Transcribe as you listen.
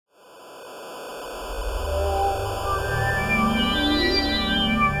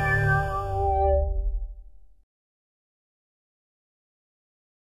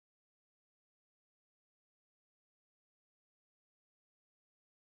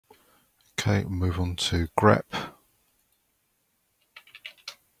Okay, we'll move on to grep.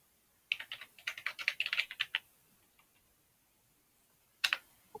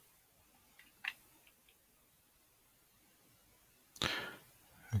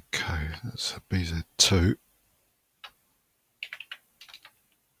 Okay, that's a BZ2.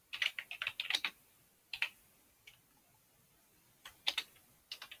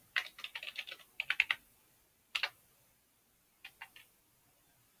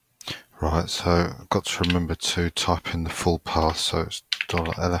 Right, so I've got to remember to type in the full path, so it's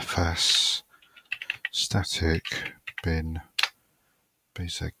 $LFS static bin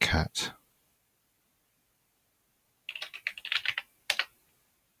bzcat.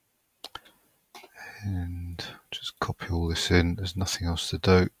 And just copy all this in, there's nothing else to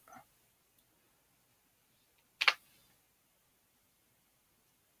do.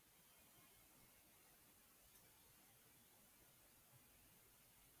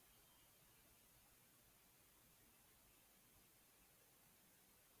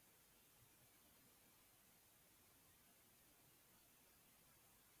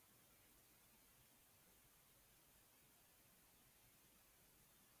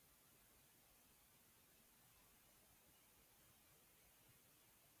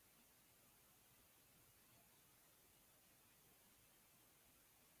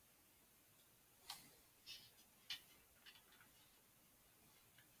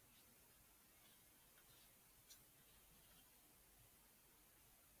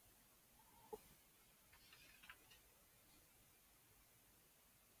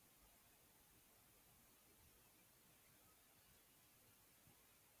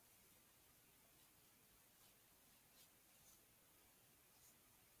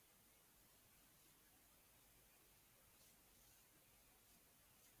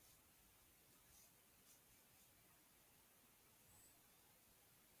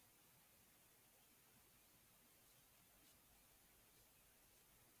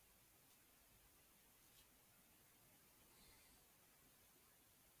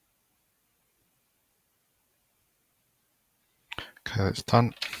 Okay, that's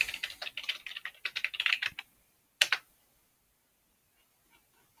done.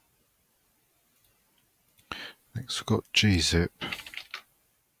 Next we've got gzip.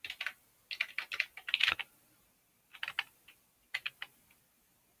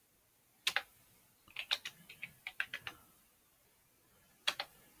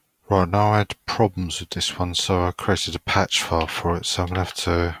 Right, now I had problems with this one, so I created a patch file for it, so I'm going to have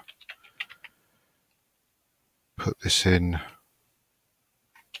to put this in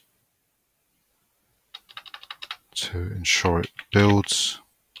to ensure it builds.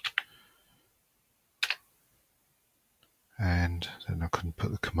 And then I can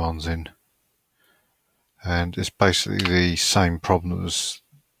put the commands in. And it's basically the same problem that was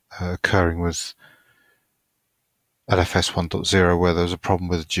occurring with LFS 1.0, where there was a problem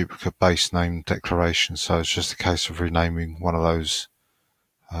with a duplicate base name declaration. So it's just a case of renaming one of those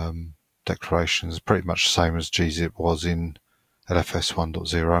declarations, pretty much the same as gzip was in LFS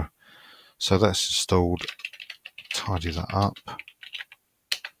 1.0. So that's installed. Tidy that up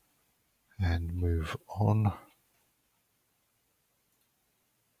and move on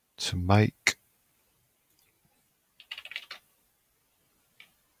to make.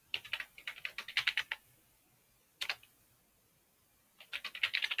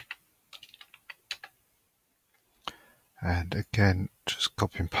 And again, just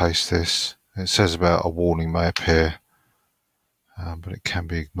copy and paste this. It says about a warning may appear, but it can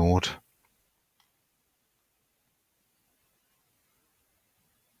be ignored.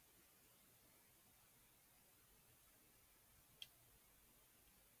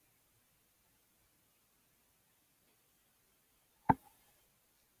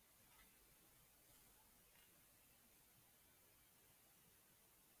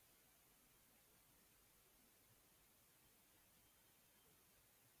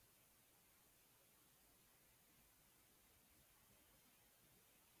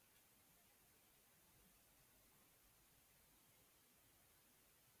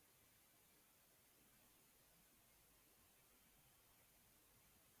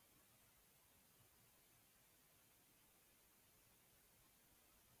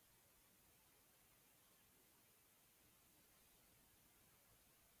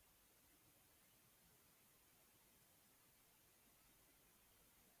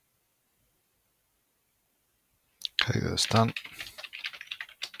 Okay, that's done.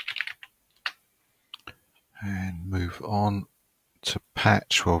 And move on to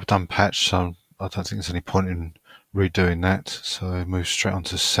patch. Well, we've done patch, so I don't think there's any point in redoing that. So move straight on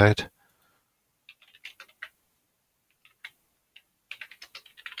to sed.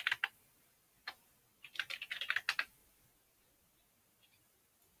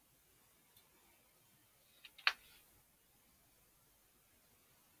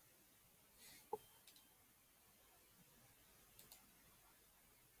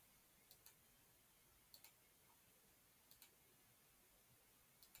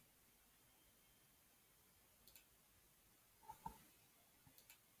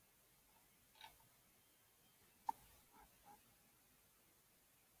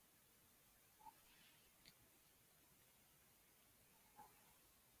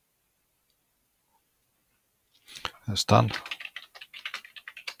 that's done.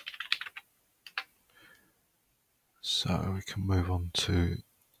 So we can move on to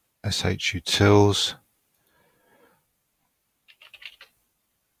shutils.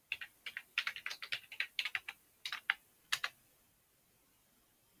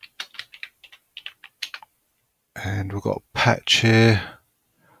 And we've got a patch here.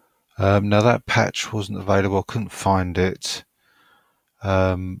 Now that patch wasn't available, I couldn't find it.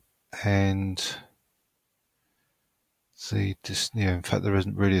 And in fact, there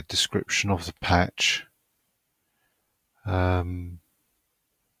isn't really a description of the patch.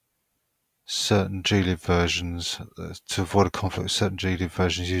 Certain glib versions, to avoid a conflict with certain glib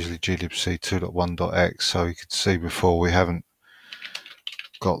versions, usually glibc 2.1.x. So you could see before we haven't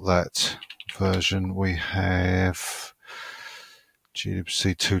got that version. We have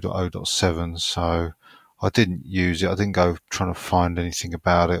glibc 2.0.7. So I didn't use it. I didn't go trying to find anything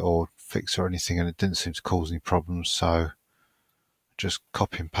about it or fix it or anything, and it didn't seem to cause any problems. So just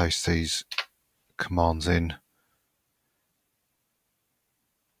copy and paste these commands in.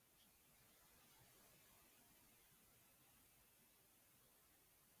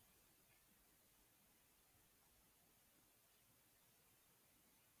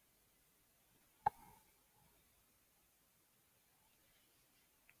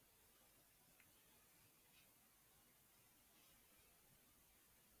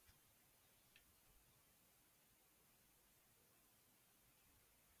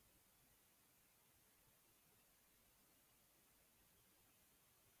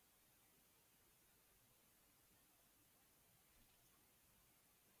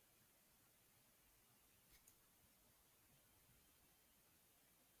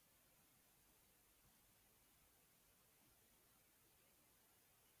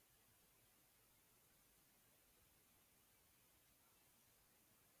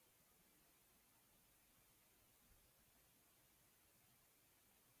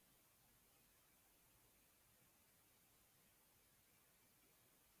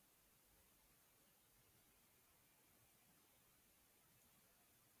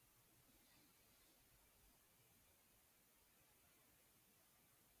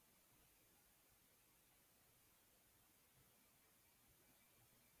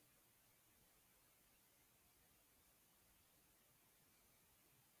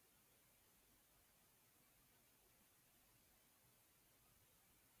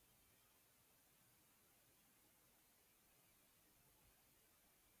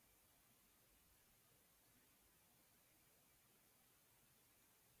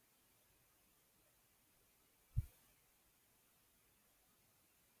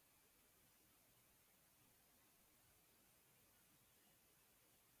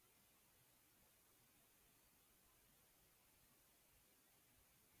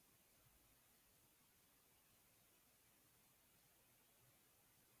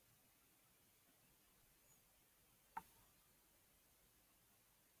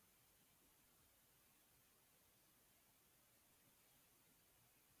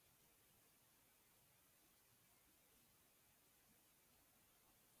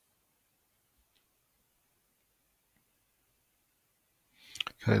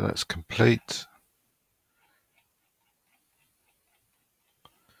 Okay, that's complete.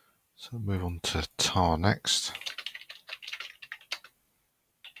 So move on to tar next.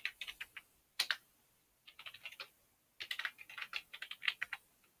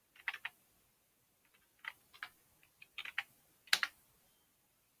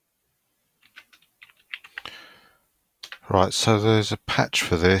 Right, so there's a patch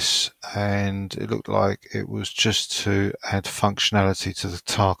for this, and it looked like it was just to add functionality to the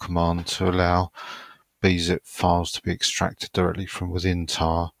tar command to allow bzip files to be extracted directly from within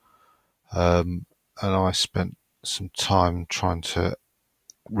tar. And I spent some time trying to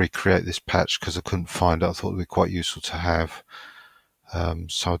recreate this patch because I couldn't find it. I thought it would be quite useful to have.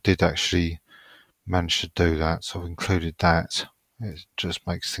 So I did actually manage to do that. So I've included that. It just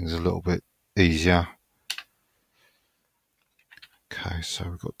makes things a little bit easier. Okay, so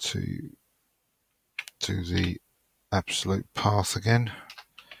we've got to do the absolute path again.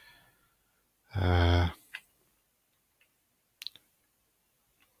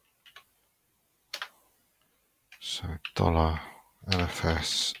 So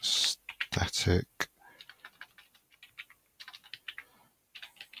 $LFS static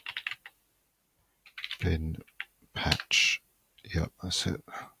bin patch. Yep, that's it.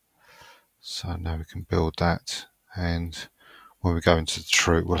 So now we can build that, and when we go into the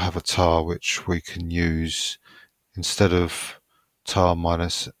root, we'll have a tar which we can use instead of tar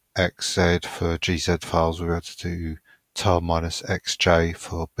minus xz for gz files. We're able to do tar minus xj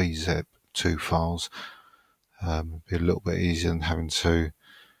for bzip2 files. It'd be a little bit easier than having to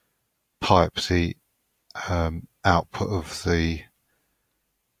pipe the output of the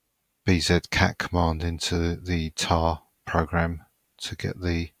bzcat command into the tar program to get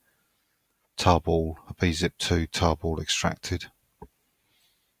the tarball, a bzip2 tarball extracted.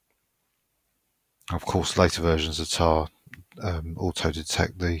 Of course, later versions of tar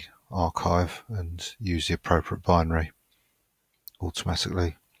auto-detect the archive and use the appropriate binary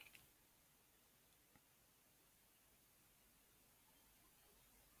automatically.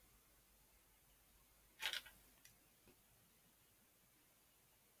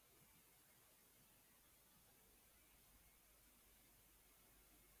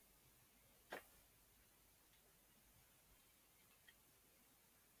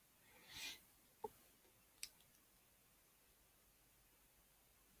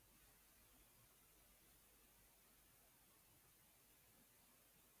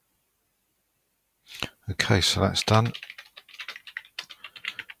 Okay, so that's done.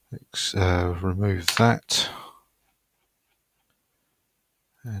 Let's remove that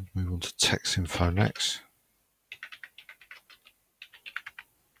and move on to text info next.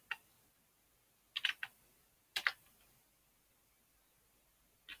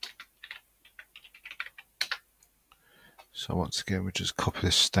 So once again, we just copy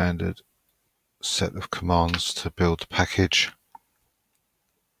this standard set of commands to build the package.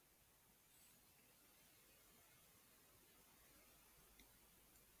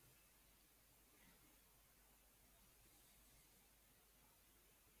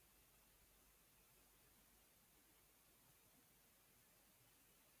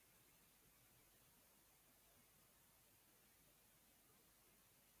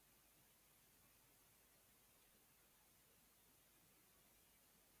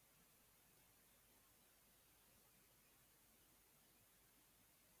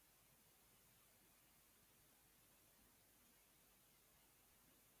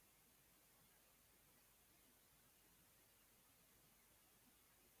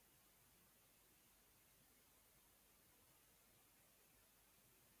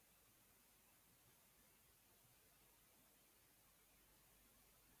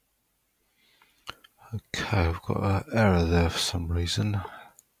 Okay, I've got an error there for some reason.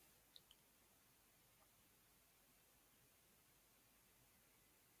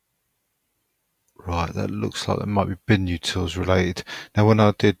 Right, that looks like there might be bin utils related. Now, when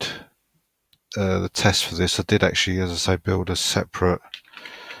I did the test for this, I did actually, as I say, build a separate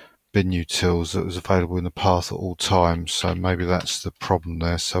bin utils that was available in the path at all times. So maybe that's the problem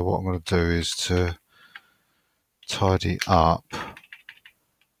there. So what I'm going to do is to tidy up,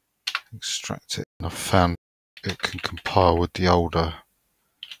 extract it, and I found it can compile with the older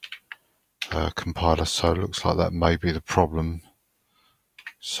compiler. So it looks like that may be the problem.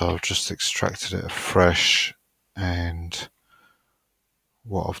 So I've just extracted it afresh, and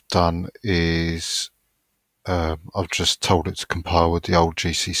what I've done is I've just told it to compile with the old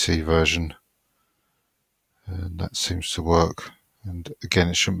GCC version, and that seems to work. And again,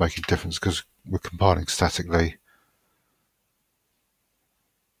 it shouldn't make a difference because we're compiling statically.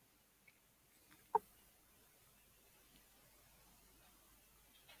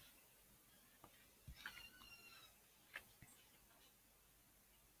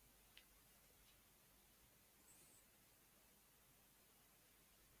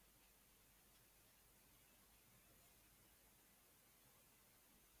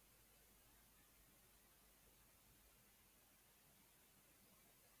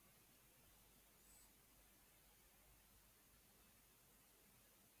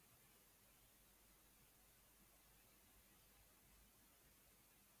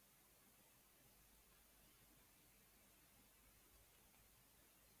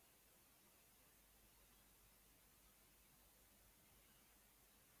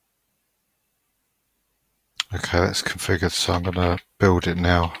 Okay, that's configured, so I'm going to build it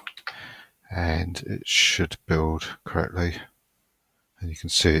now, and it should build correctly. And you can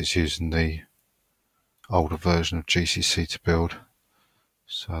see it's using the older version of GCC to build.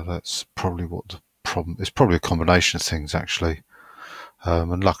 So that's probably what the problem is. Probably a combination of things actually.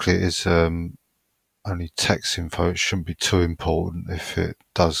 And luckily it is only text info. It shouldn't be too important if it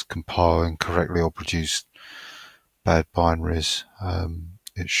does compile incorrectly or produce bad binaries.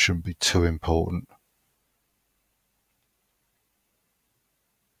 It shouldn't be too important.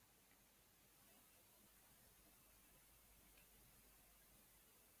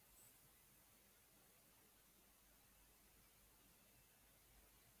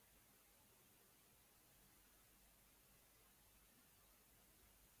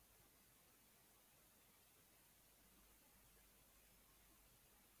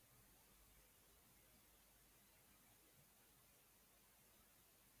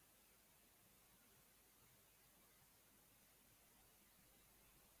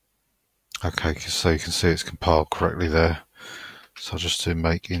 Okay, so you can see it's compiled correctly there. So I'll just do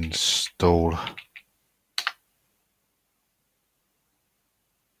make install.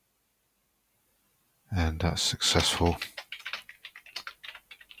 And that's successful.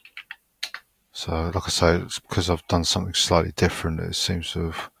 So like I say, it's because I've done something slightly different, it seems to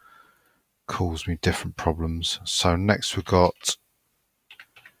have caused me different problems. So next we've got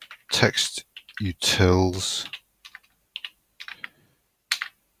text utils.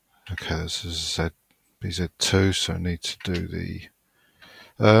 Okay, this is BZ2, so I need to do the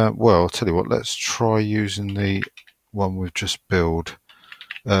well, I'll tell you what, let's try using the one we've just built.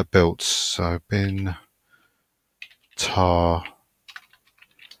 So bin tar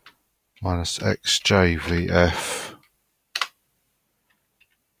minus xjvf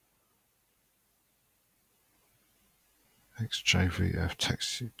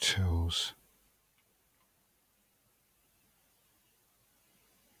text utils.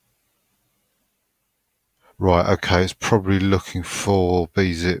 Right, okay, it's probably looking for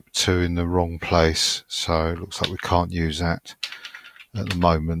bzip2 in the wrong place, so it looks like we can't use that at the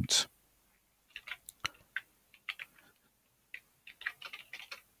moment.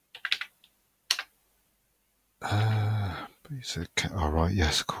 Alright,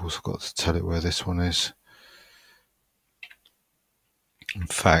 yes, of course, I've got to tell it where this one is. In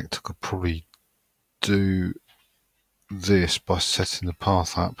fact, I could probably do this by setting the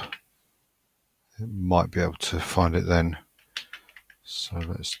path up. It might be able to find it then. So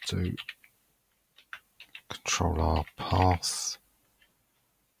let's do Control R path.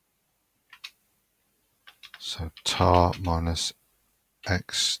 So tar minus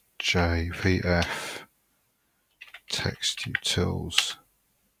xjvf text utils.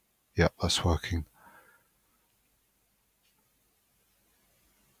 Yep, that's working.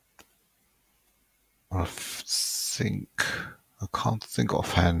 I can't think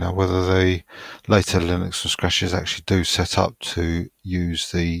offhand now whether the later Linux from scratches actually do set up to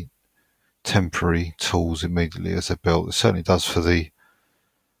use the temporary tools immediately as they're built. It certainly does for the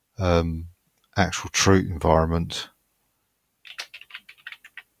actual root environment,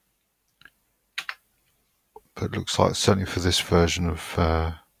 but it looks like certainly for this version of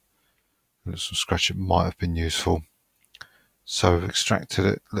Linux from scratch it might have been useful. So we've extracted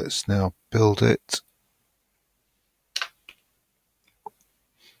it. Let's now build it.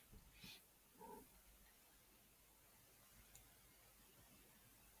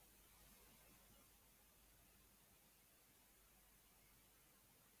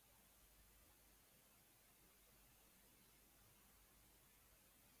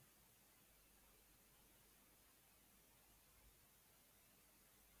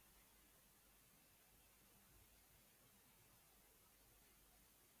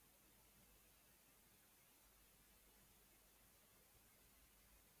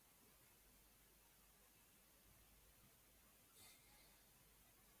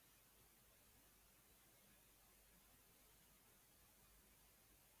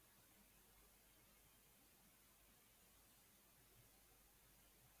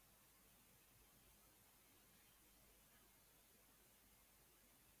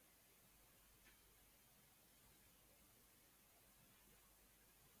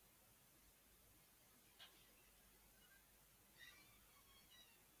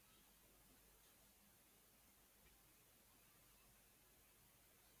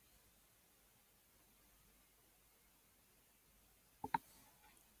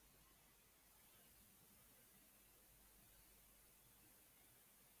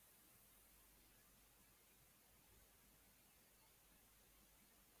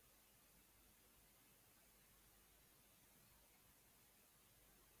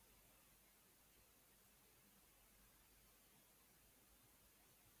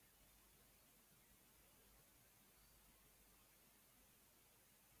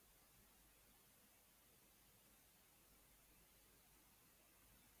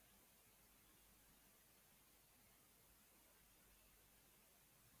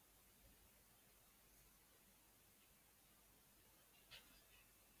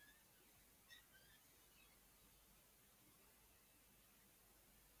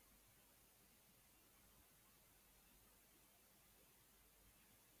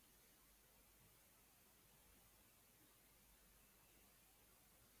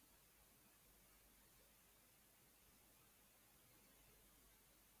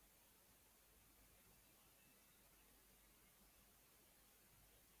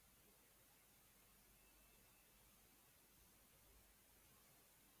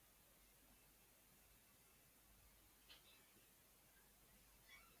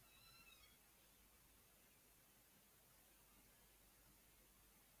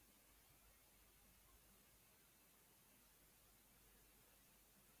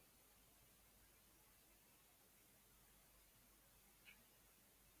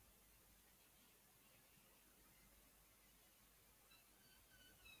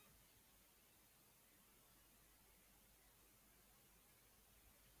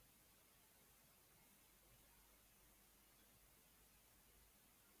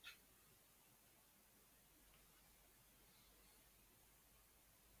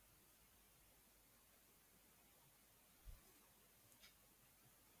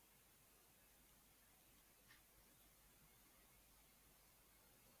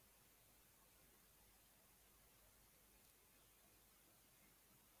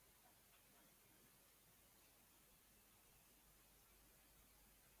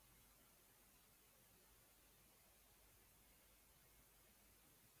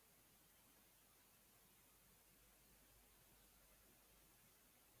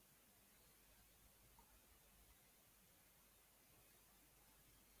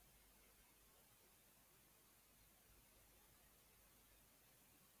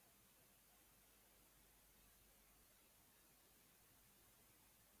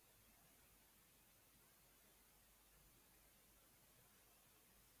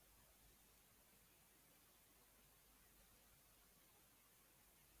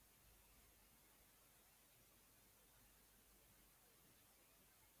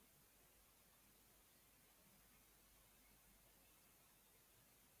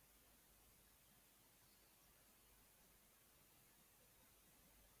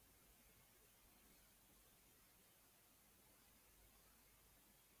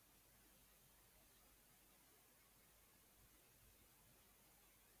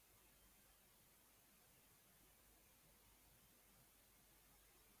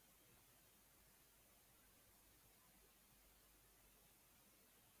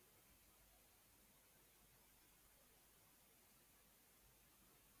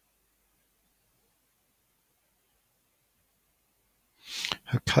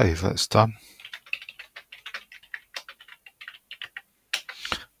 Okay, that's done.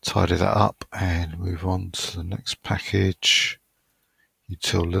 Tidy that up and move on to the next package,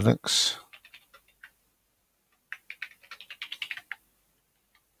 Util Linux.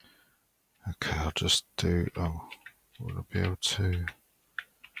 Okay, I'll just do, will I be able to?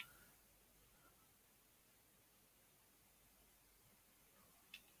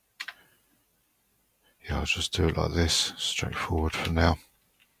 Yeah, I'll just do it like this, straightforward for now.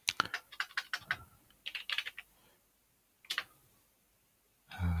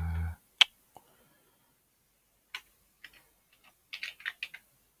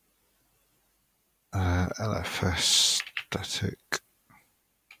 LFS static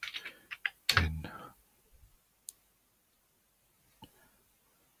bin.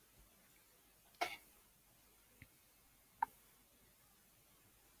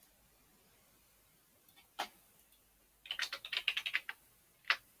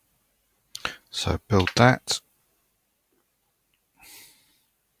 So build that.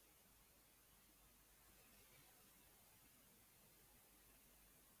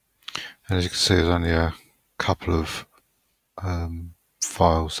 And as you can see, there's only a couple of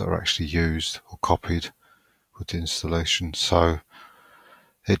files that are actually used or copied with the installation. So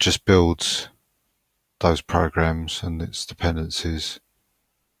it just builds those programs and its dependencies,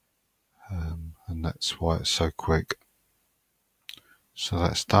 and that's why it's so quick. So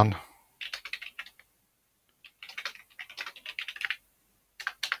that's done.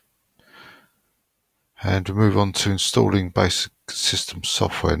 And we move on to installing basic system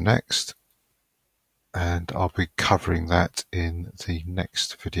software next, and I'll be covering that in the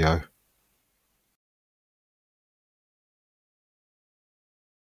next video.